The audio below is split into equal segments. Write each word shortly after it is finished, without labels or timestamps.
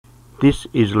This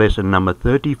is lesson number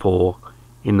 34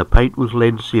 in the Paint with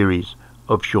Lead series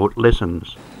of short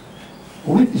lessons.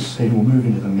 Well, with this scene we'll move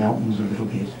into the mountains a little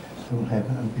bit, so we'll have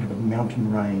a bit of a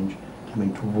mountain range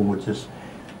coming towards us.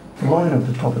 The line of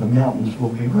the top of the mountains will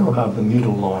be well above the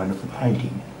middle line of the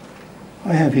painting.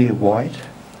 I have here white,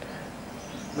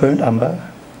 burnt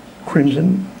umber,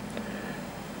 crimson,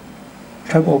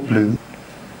 cobalt blue,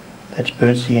 that's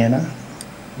burnt sienna,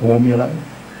 warm yellow,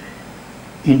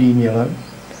 Indian yellow,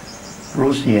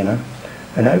 raw sienna,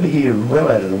 and over here, well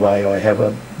out of the way, I have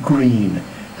a green.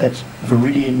 That's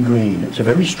viridian green. It's a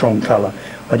very strong colour.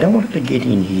 I don't want it to get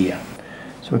in here.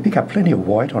 So we pick up plenty of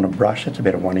white on a brush. That's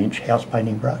about a 1-inch house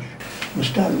painting brush. We'll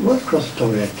start right across the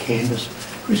top of our canvas,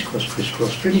 crisscross,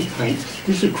 crisscross, plenty of paint.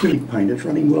 This is acrylic paint. It's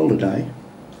running well today.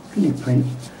 Plenty of paint.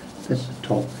 That's the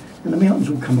top. And the mountains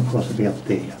will come across about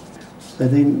there. So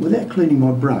then, without cleaning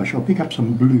my brush, I'll pick up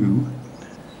some blue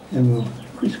and we'll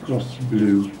crisscross the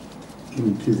blue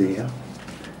into there.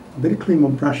 I better clean my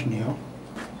brush now.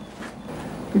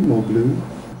 A bit more blue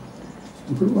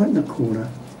and put it right in the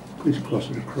corner, crisscross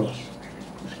it across,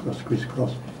 crisscross,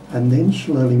 crisscross, and then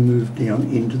slowly move down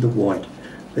into the white.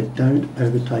 But don't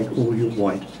overtake all your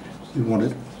white. You want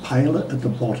it paler at the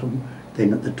bottom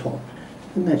than at the top.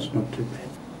 And that's not too bad.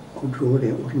 I'll draw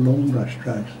it out with long brush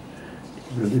strokes,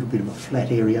 give it a little bit of a flat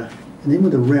area, and then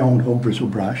with a round hog bristle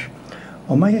brush,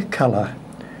 I'll make a colour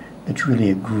that's really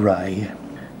a grey.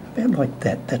 About like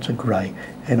that, that's a grey,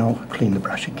 and I'll clean the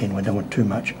brush again, I don't want too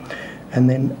much. And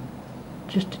then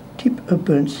just a tip of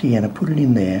burnt sienna, put it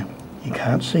in there. You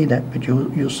can't see that, but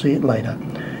you'll see it later.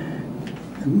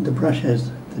 And the brush has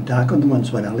the dark on the one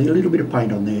side, I'll leave a little bit of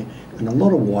paint on there, and a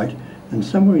lot of white, and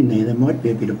somewhere in there might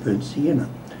be a bit of burnt sienna.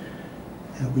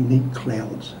 Now we need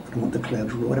clouds. I want the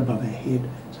clouds right above our head.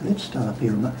 So let's start up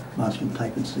here on the masking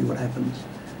tape and see what happens.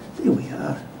 There we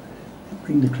are.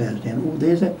 Bring the clouds down. Oh,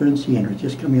 there's that burnt sienna, it's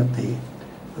just coming up there.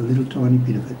 A little tiny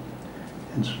bit of it.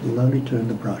 And slowly turn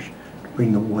the brush to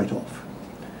bring the white off.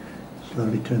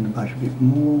 Slowly turn the brush a bit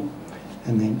more,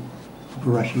 and then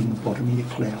brush in the bottom of your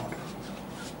cloud.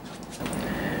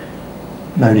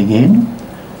 Load again.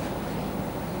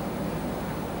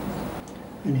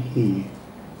 And here,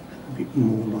 a bit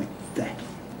more like that.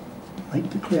 Make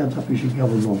the clouds up as you go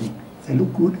along. If they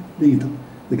look good, leave them.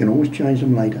 We can always change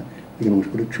them later. We can always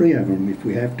put a tree over them if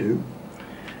we have to.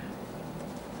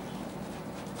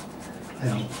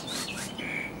 Clouds.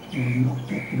 And knock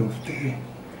that bit off there.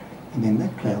 And then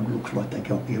that cloud looks like they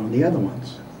go up here on the other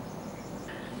ones.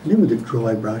 And then with a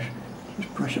dry brush,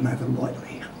 just brush them over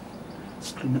lightly.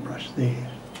 Clean the brush there.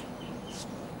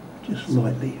 Just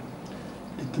lightly.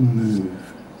 Let them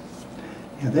move.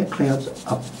 Now that cloud's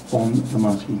up on the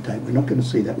masking tape. We're not going to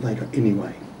see that later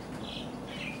anyway.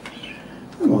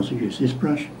 I'll also use this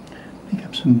brush. Pick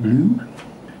up some blue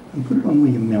and put it on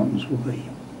where your mountains will be.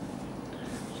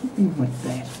 Something like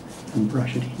that, and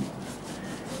brush it in.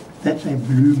 That's our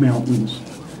blue mountains,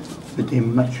 but they're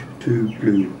much too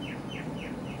blue.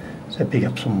 So pick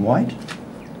up some white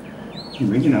and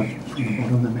bring it up from the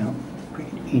bottom of the mountain. Bring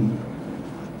it in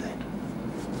like that.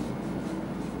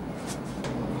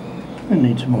 And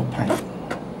need some more paint.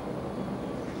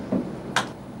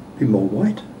 A bit more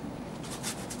white.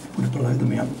 Put it below the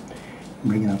mountain.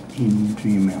 Bring it up into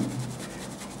your mountain.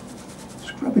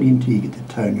 Scrub it in till you get the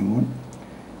tone you want.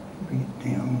 Bring it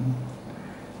down.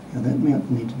 Now that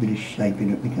mountain needs a bit of shape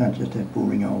in it. We can't just have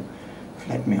boring old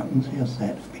flat mountains. How's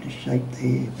that? A bit of shape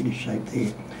there, a bit of shape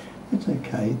there. That's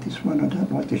okay. This one, I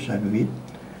don't like the shape of it.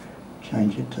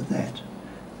 Change it to that.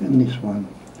 And this one,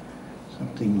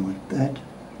 something like that,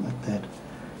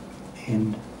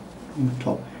 and on the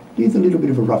top. Leave a little bit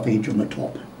of a rough edge on the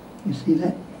top. You see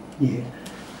that? Yeah.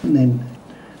 And then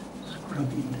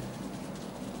scrub in.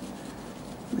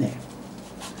 There.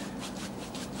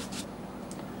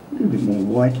 A little bit more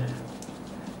white.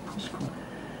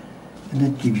 And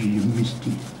that gives you your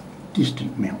misty,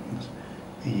 distant mountains.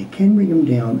 And you can bring them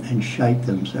down and shape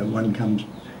them so one comes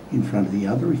in front of the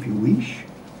other if you wish.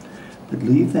 But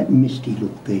leave that misty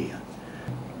look there.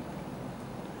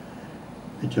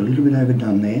 It's a little bit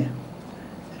overdone there.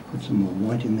 Let's put some more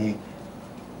white in there.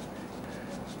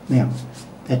 Now,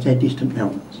 that's our distant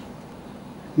mountains.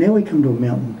 Now we come to a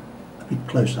mountain a bit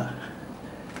closer.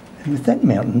 And with that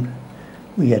mountain,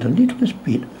 we add a littlest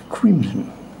bit of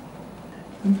crimson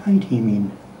and paint him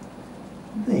in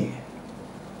there.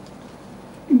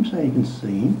 Him so you can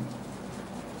see him.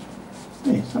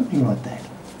 There, something like that.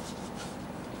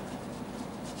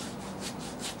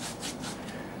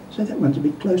 So that one's a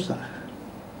bit closer.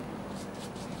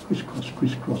 Crisscross,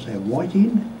 crisscross our white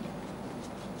in.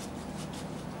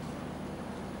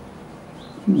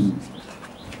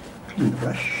 Clean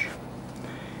brush.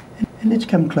 And let's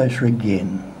come closer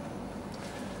again.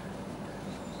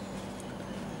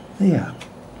 There.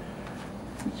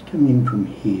 Let's come in from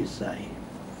here, say.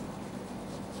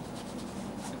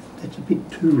 That's a bit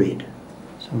too red.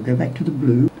 So I'll go back to the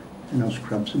blue and I'll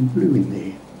scrub some blue in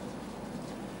there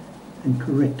and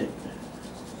correct it.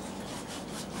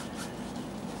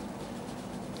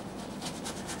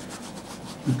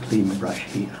 And clean the brush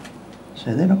here.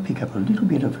 So then I'll pick up a little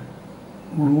bit of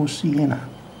raw sienna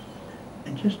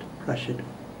and just brush it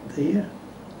there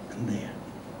and there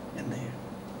and there.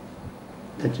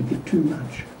 That's a bit too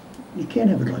much. You can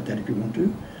have it like that if you want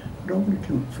to, but I want to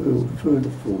come further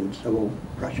forward, so I'll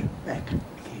brush it back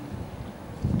again,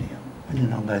 down. And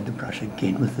then I'll load the brush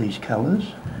again with these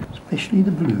colours, especially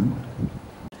the blue.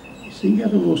 You see how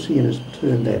the raw sienna's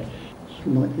turned that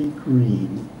slightly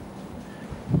green?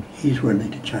 Here's where I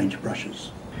need to change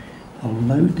brushes. I'll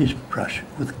load this brush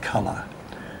with colour,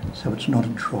 so it's not a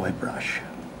dry brush.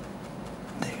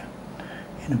 There,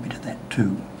 and a bit of that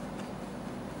too.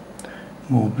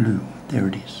 More blue, there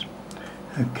it is.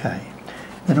 Okay,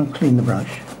 then I'll clean the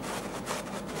brush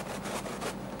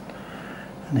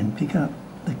and then pick up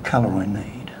the colour I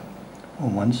need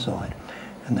on one side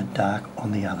and the dark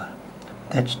on the other.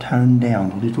 That's toned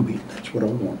down a little bit, that's what I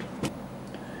want.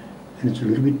 And it's a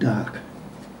little bit dark.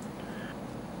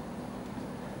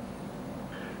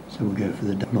 So we'll go for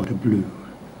the lighter blue.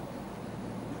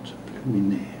 Put some blue in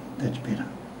there, that's better.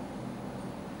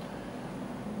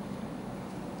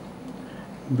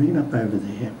 Bring it up over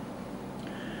there.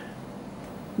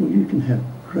 Well, you can have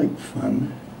great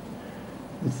fun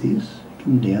with this.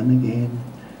 Come down again,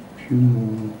 a few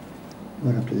more,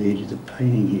 right up to the edge of the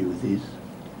painting here with this.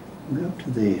 We'll go up to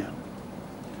there.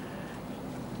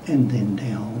 And then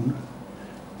down.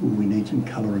 Ooh, we need some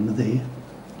colour under there.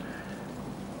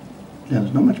 Now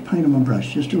there's not much paint on my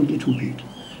brush, just a little bit.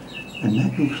 And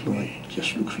that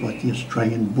just looks like the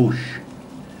Australian bush.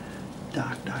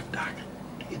 Dark, dark, dark.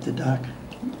 To get the dark,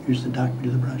 use the dark bit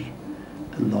of the brush.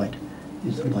 The light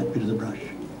is the light bit of the brush.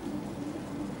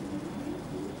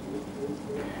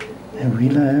 Now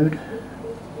reload.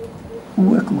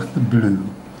 We'll work with the blue.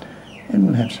 And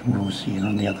we'll have some raw sienna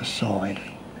on the other side.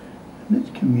 And let's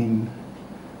come in,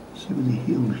 so with the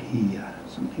hill here,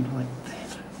 something like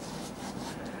that.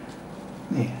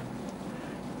 There.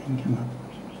 Then come up.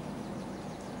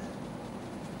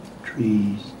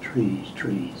 Trees, trees,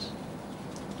 trees.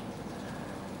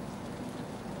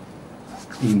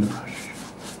 Clean the brush.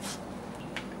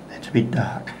 That's a bit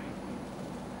dark.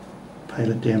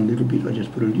 Pale it down a little bit. I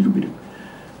just put a little bit of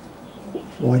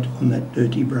white on that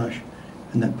dirty brush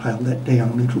and that paled that down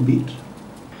a little bit.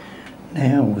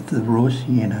 Now with the raw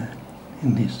sienna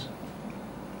in this,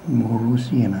 more raw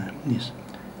sienna in this,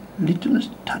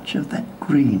 littlest touch of that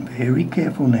green. Very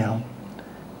careful now.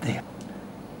 There.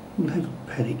 We'll have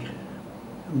a paddock.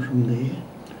 Comes from there.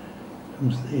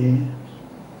 Comes there.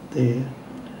 There.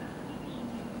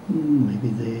 Maybe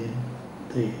there.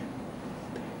 There.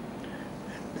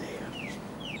 And there.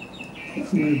 I'll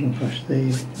load my brush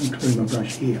there and clean my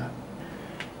brush here.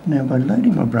 Now by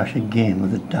loading my brush again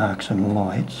with the darks and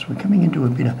lights, we're coming into a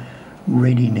bit of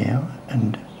reddy now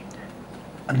and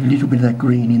a little bit of that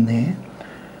green in there.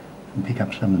 And pick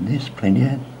up some of this, plenty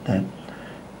of that,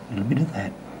 a little bit of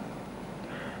that.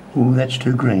 Oh, that's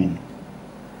too green.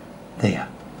 There,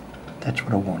 that's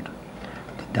what I want.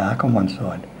 The dark on one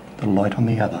side, the light on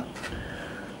the other.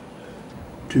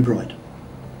 Too bright.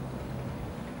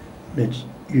 Let's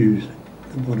use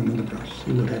the bottom of the brush,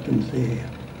 see what happens there.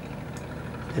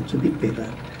 That's a bit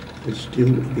better, but still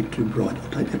a bit too bright. I'll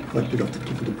take that bright bit off the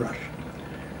tip of the brush.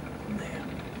 There.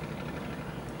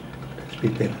 That's a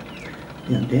bit better.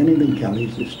 Now down in the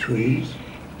gullies there's trees.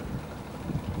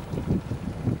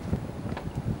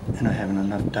 And I haven't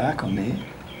enough dark on there.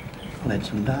 I'll add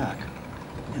some dark.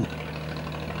 And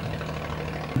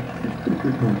put a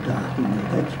bit more dark in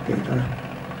there, that's better.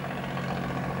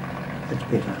 That's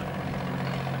better.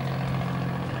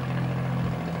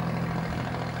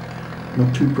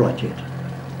 Not too bright yet.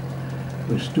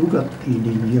 We've still got the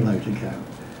Indian yellow to go,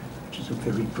 which is a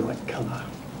very bright colour.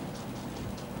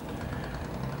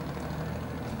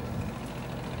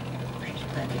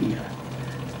 Back here.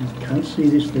 You can't see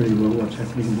this very well, what's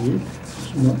happening here.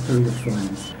 It's not very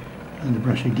refined. And the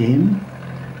brush again.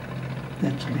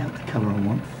 That's about the colour I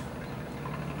want.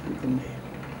 Put it in there.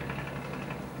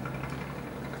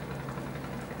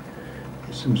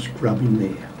 There's some scrub in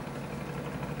there.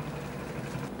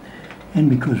 And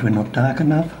because we're not dark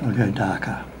enough, I'll go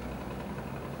darker.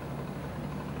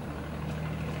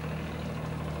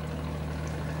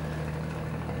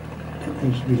 That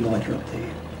needs to be lighter up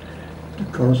there to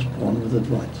correspond with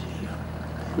the lights here.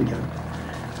 There we go.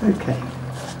 Okay,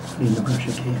 clean the brush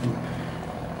again.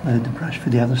 Load the brush for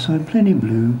the other side, plenty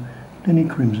blue, plenty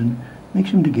crimson.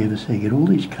 Mix them together so you get all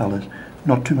these colours.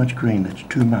 Not too much green, that's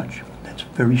too much. That's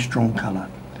very strong colour.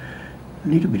 A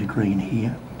little bit of green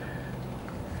here.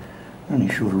 Only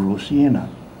short of raw sienna.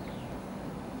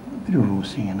 A bit of raw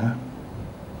sienna.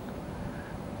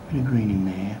 A bit of green in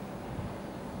there.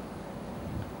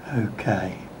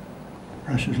 Okay.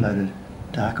 Brush is loaded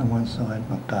dark on one side,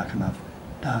 not dark enough.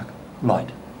 Dark,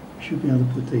 light. Should be able to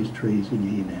put these trees in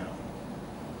here now.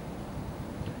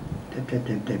 Tap, tap,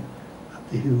 tap, tap. Up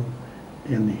the hill,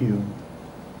 down the hill.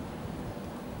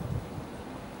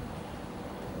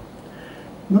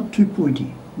 Not too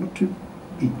pointy, not too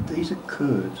big. These are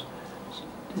curves.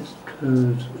 Just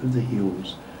curves of the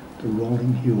hills, the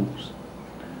rolling hills.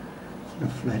 In a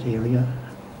flat area.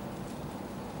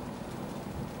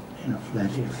 In a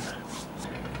flat area.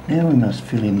 Now we must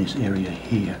fill in this area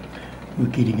here. We're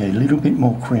getting a little bit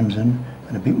more crimson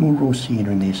and a bit more raw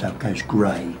sienna in there so it goes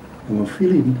grey. And we'll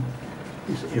fill in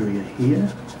this area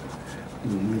here.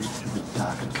 We'll move it to a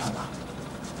darker colour.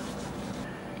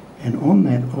 And on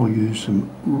that I'll use some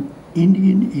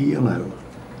Indian yellow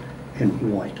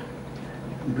and white.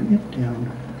 And bring it down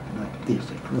like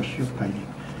this across your painting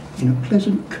in a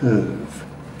pleasant curve.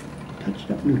 Touch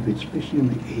it up a little bit, especially on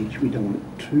the edge. We don't want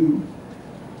it too,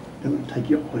 don't want to take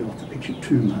your eye off the picture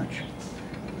too much.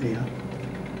 There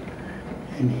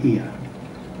and here.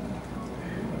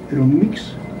 It'll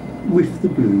mix with the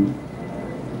blue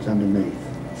that's underneath.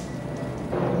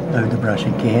 Load the brush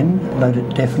again, load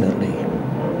it definitely.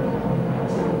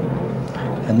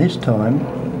 And this time,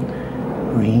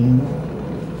 green.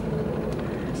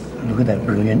 Look at that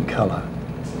brilliant colour.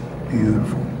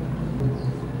 Beautiful.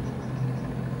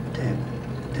 Tap,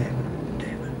 tap,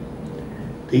 tap.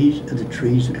 These are the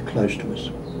trees that are close to us.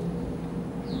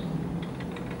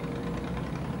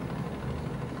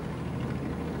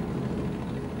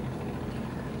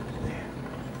 There.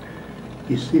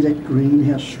 You see that green,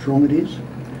 how strong it is?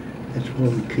 That's why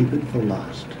we keep it for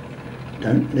last.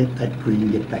 Don't let that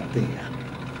green get back there.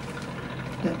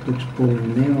 That looks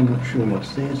boring there, I'm not sure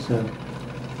what's there, so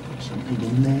put something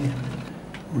in there.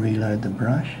 Reload the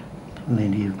brush,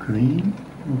 plenty of green,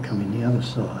 and come in the other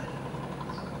side.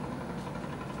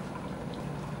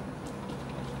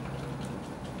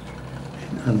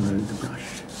 And unload the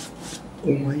brush,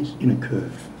 always in a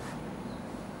curve.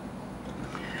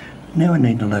 Now I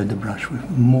need to load the brush with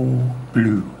more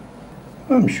blue.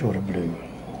 I'm short of blue.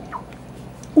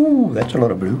 Ooh, that's a lot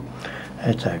of blue.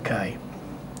 That's okay.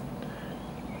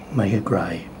 Make it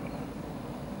grey.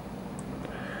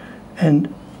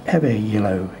 And have our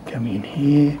yellow come in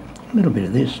here. A little bit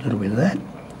of this, a little bit of that.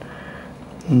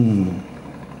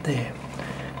 There.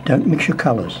 Don't mix your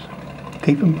colours.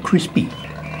 Keep them crispy.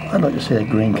 I'd like to see that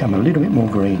green come a little bit more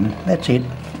green. That's it.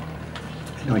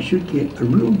 And I should get a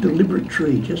real deliberate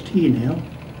tree just here now.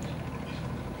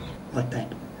 Like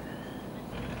that.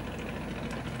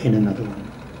 And another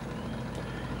one.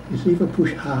 You see, if I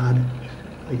push hard,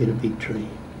 I get a big tree.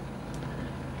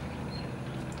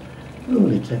 Oh,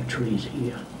 let's have trees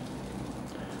here.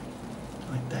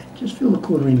 Like that. Just fill the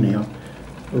corner in now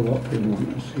for what we want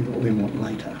and see what we want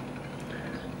later.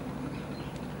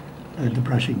 Load the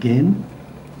brush again.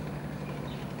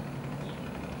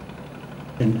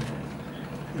 And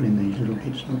fill in these little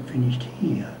bits not finished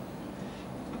here.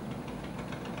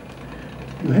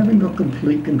 You haven't got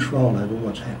complete control over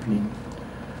what's happening.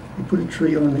 You put a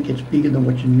tree on that gets bigger than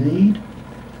what you need,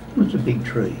 well, it's a big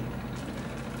tree.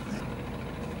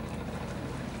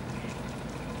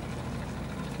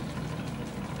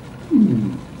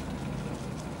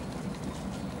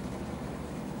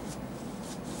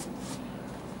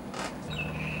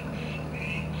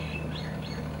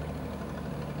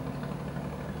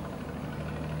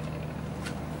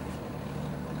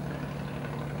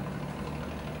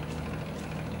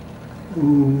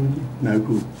 Ooh, no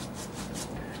good.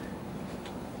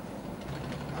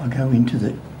 I'll go into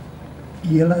the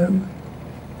yellow,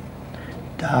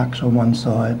 darks on one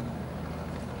side,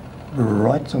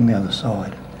 brights on the other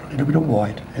side, a little bit of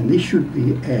white, and this should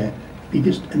be our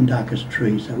biggest and darkest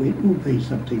tree, so it will be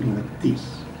something like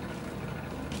this,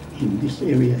 in this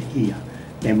area here.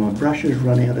 Now my brush has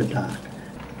run out of dark.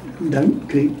 Don't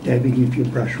keep dabbing if your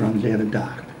brush runs out of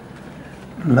dark.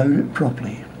 Load it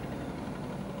properly.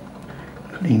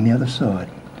 Clean the other side.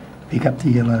 Pick up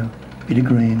the yellow, bit of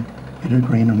green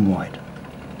and white.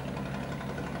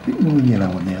 Bit more yellow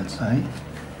on the outside.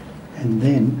 And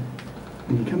then,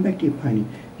 when you come back to your painting,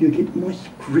 you get nice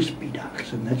crispy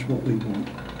darks, and that's what we want.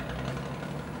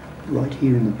 Right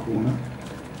here in the corner,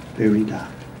 very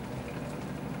dark.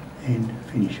 And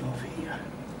finish off here.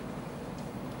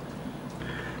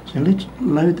 So let's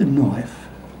load the knife,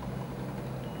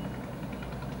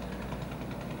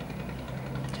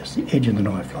 just the edge of the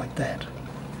knife like that,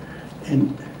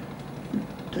 and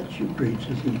touch your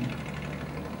breeches in.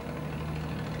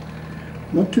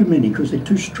 Not too many because they're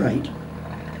too straight.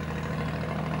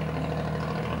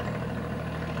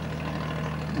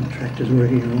 The tractor's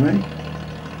working away.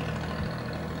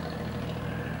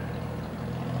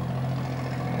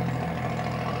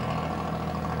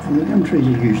 And the gum trees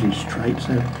are usually straight,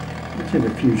 so let's have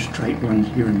a few straight ones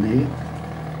here and there.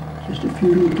 Just a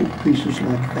few little pieces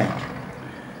like that.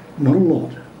 Not a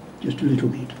lot, just a little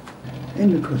bit.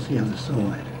 And across the other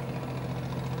side.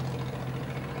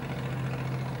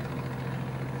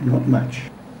 Not much.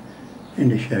 And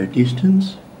to show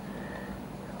distance,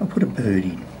 I'll put a bird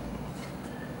in.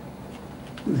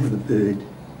 We'll have a bird.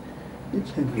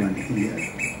 Let's have one here.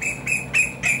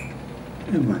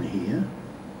 And one here.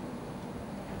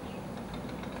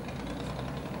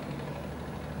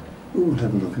 We'll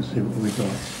have a look and see what we've got.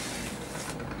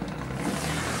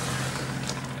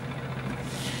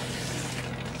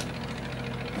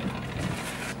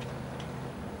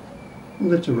 Well,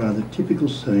 that's a rather typical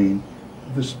scene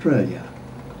of Australia.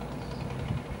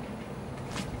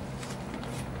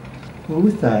 Well,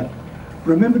 with that,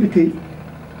 remember to keep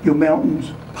your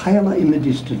mountains paler in the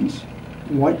distance,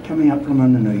 white coming up from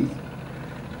underneath,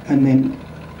 and then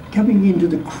coming into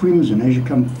the crimson as you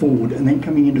come forward, and then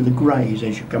coming into the greys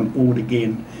as you come forward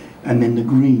again, and then the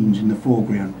greens in the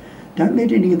foreground. Don't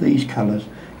let any of these colours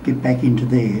get back into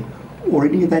there, or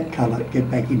any of that colour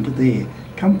get back into there.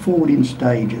 Come forward in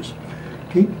stages.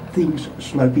 Keep things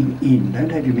sloping in.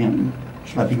 Don't have your mountain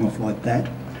sloping off like that.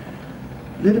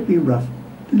 Let it be rough,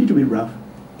 a little bit rough,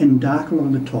 and dark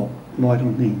along the top, light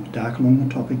on them, dark along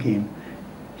the top again,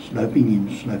 sloping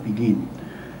in, sloping in.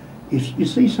 If you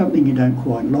see something you don't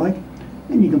quite like,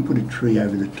 then you can put a tree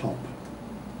over the top.